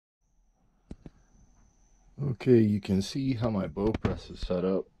Okay, you can see how my bow press is set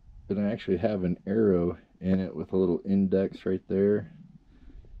up, and I actually have an arrow in it with a little index right there,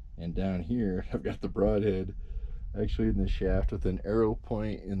 and down here I've got the broadhead actually in the shaft with an arrow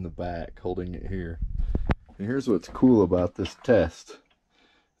point in the back holding it here. And here's what's cool about this test.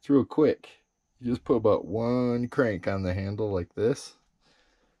 It's real quick. You just put about one crank on the handle like this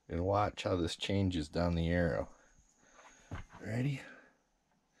and watch how this changes down the arrow. Ready?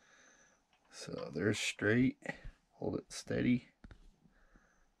 So there's straight. Hold it steady.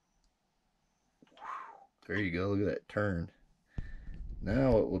 There you go. Look at that turn.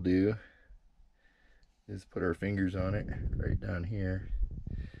 Now what we'll do is put our fingers on it right down here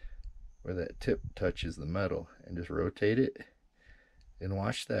where that tip touches the metal and just rotate it and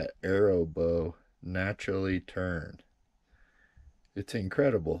watch that arrow bow naturally turn. It's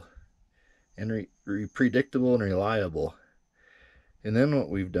incredible and predictable and reliable. And then what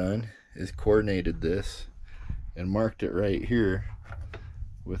we've done is coordinated this and marked it right here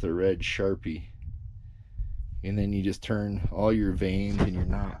with a red Sharpie. And then you just turn all your vanes and your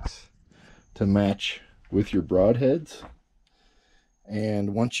nocks to match with your broadheads.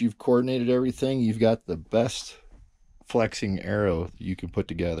 And once you've coordinated everything, you've got the best flexing arrow you can put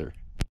together.